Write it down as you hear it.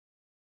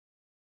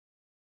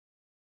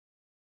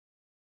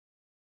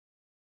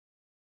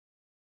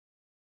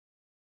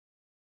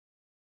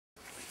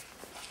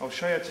I'll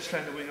show you how to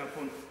stand the wing up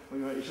on.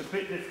 It's a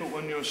bit difficult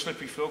when you're on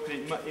slippery floor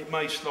because it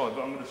may slide,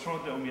 but I'm going to try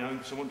and do it on my own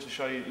because I want to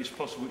show you it's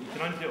possible. You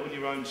can only do it on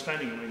your own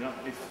standing the wing up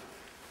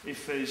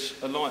if there's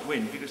a light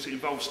wind, because it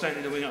involves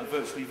standing the wing up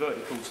virtually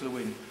vertical to the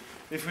wind.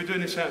 If we're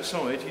doing this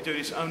outside, you do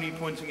this only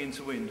pointing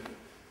into wind.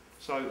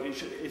 So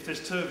if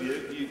there's two of you,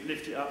 you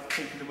lift it up,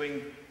 keeping the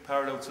wing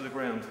parallel to the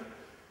ground.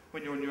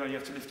 When you're on your own, you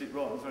have to lift it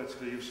right and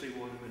vertically. You'll see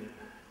why in a minute.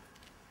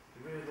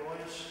 The rear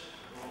rise,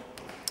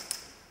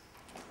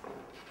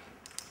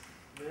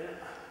 there,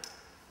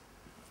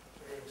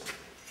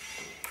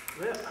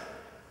 there,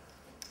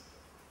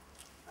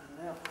 and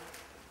now.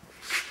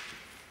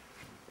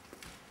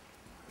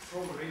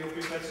 Probably you'll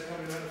be better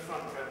coming around the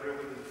front, Gabriel,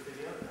 with the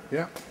video.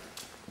 Yeah.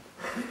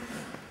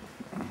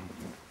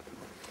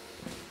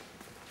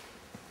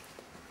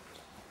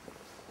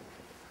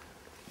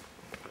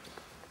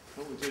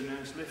 What we're doing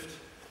now is lift.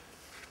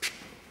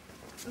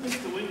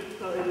 Lift the wing.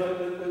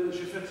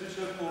 Je fais tout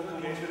ça pour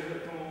comment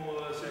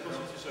c'est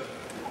possible tout ça.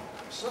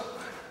 Ça.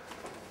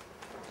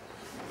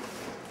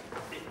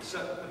 Et ça,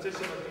 peut-être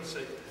ça va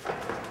glisser.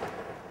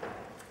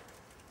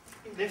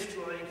 Lift,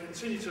 well, you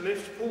continue to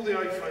lift, pull the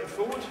A-frame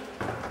forward,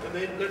 and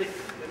then let it,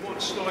 they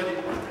might slide it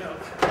out.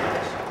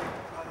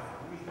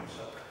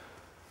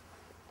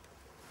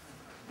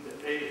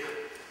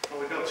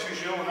 Regarde,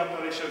 toujours on n'a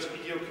pas les choses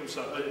idiotes comme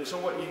ça. It's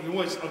always, you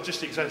always, I'll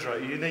just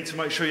exaggerate. You need to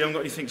make sure you haven't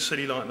got anything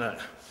silly like that.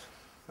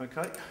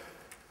 Okay?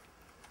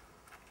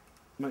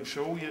 Make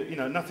sure all you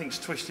know, nothing's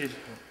twisted.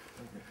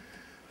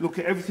 Look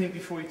at everything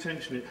before you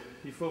tension it.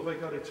 Il faut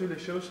regarder toutes les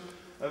choses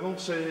avant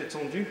que c'est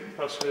tendu,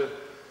 parce que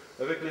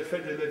avec l'effet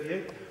de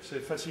levier,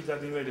 c'est facile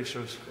d'abîmer les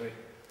choses.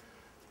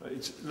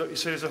 Look, you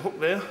see there's a hook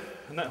there,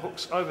 and that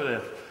hook's over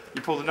there.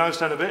 You pull the nose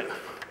down a bit,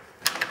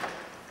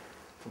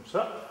 comme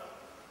ça.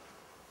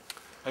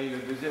 Ah, il y a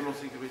le deuxième en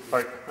sécurité.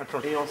 Right,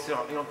 attention.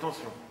 Et en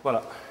tension.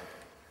 Voilà.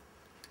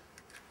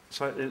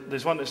 So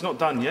there's one that's not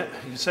done yet.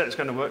 You can say it's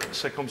going to work,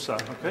 c'est comme ça,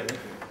 okay?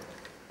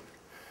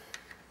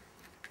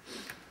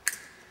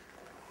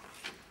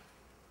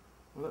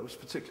 Well, that was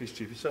particularly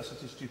stupid. Ça,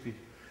 c'était stupid.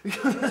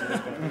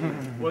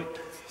 Oui,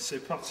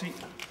 c'est parti.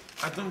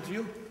 Attends,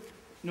 tu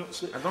Non,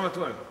 c'est... Attends la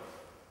toile.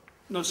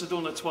 Non, c'est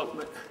dans la toile,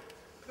 mais...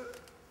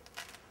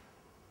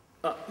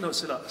 Ah, non,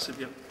 c'est là, c'est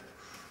bien.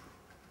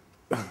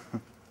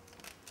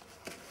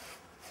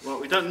 Well,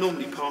 we don't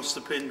normally pass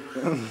the pin...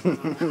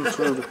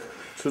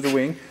 through the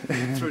wing.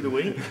 Through the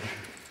wing.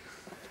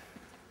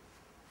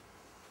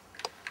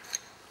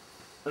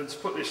 And to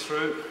put this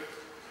through,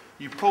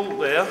 you pull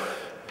there,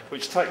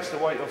 which takes the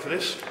weight off of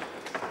this.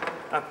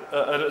 And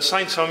at the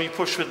same time, you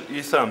push with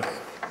your thumb.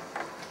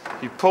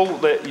 You pull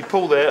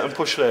there and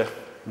push there.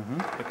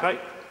 Okay?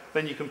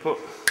 Then you can put...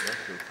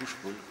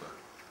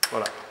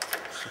 Voilà.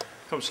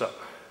 Comme ça.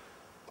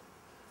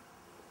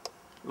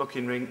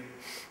 Locking ring.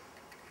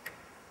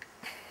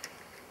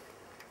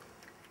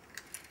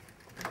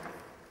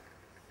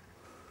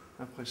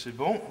 Après c'est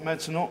bon.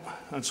 Maintenant,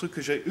 un truc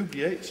que j'ai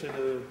oublié, c'est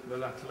le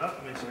lac là,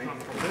 mais c'est pas un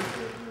problème.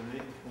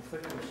 On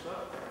fait comme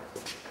ça.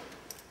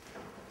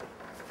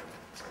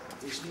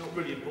 It's not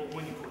really important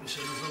when you put this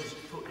in, as long as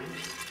it's put in,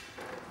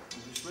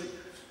 obviously.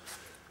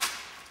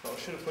 But I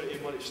should have put it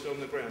in while it's still on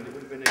the ground, it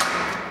would have been easy.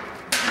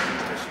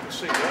 As you can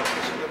see that,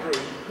 this is the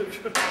room.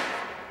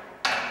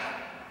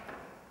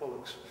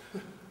 Bollocks.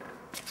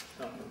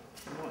 No,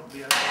 you might be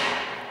able to...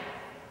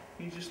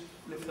 Can you just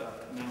lift that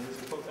up? No, there's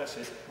a book, that's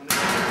it. I need to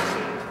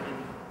see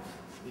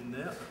it in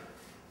there.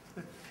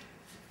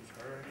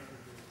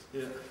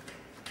 Yeah.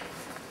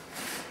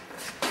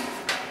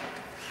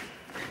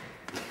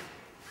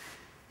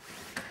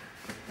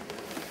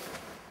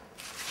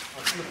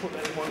 I'm going to put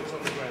that in while it's on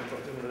the ground, but I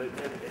don't want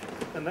to let it.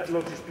 And that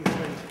lodge has been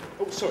cleaned.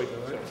 Oh, sorry.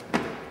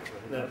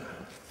 No.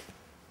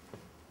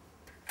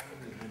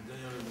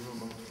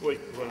 Oui,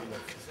 voilà.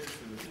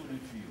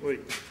 Oui.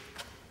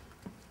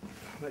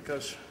 That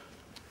goes,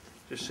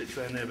 just sits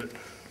around there, but...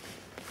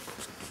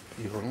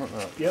 You hold it like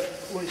that? Yep,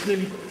 well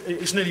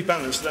it's nearly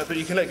balanced that, but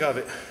you can let go of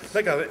it.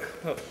 Let go of it.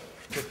 Look,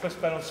 so press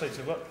balance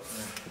seated, look.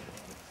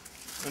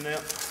 And now,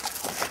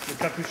 the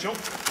capuchon,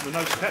 the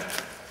nose cap.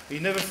 You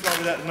never fly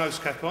without the nose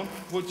cap on.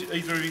 What do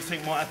either of you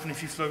think might happen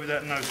if you flew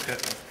without a nose cap?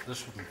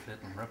 This wouldn't fit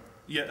and rip.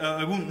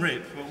 Yeah, it wouldn't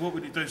rip, but what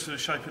would it do to the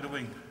shape of the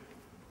wing?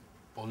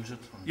 Bulge it.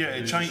 Yeah,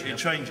 it'd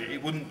change it.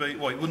 It wouldn't be,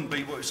 well, it wouldn't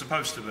be what it's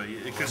supposed to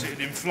be, because it'd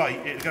inflate,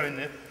 it'd go in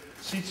there.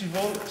 Si tu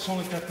voles sans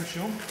le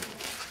capuchon,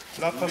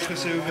 là, parce que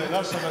c'est ouvert,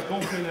 là, ça va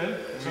gonfler l'aile,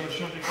 ça va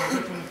changer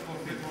complètement le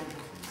profil.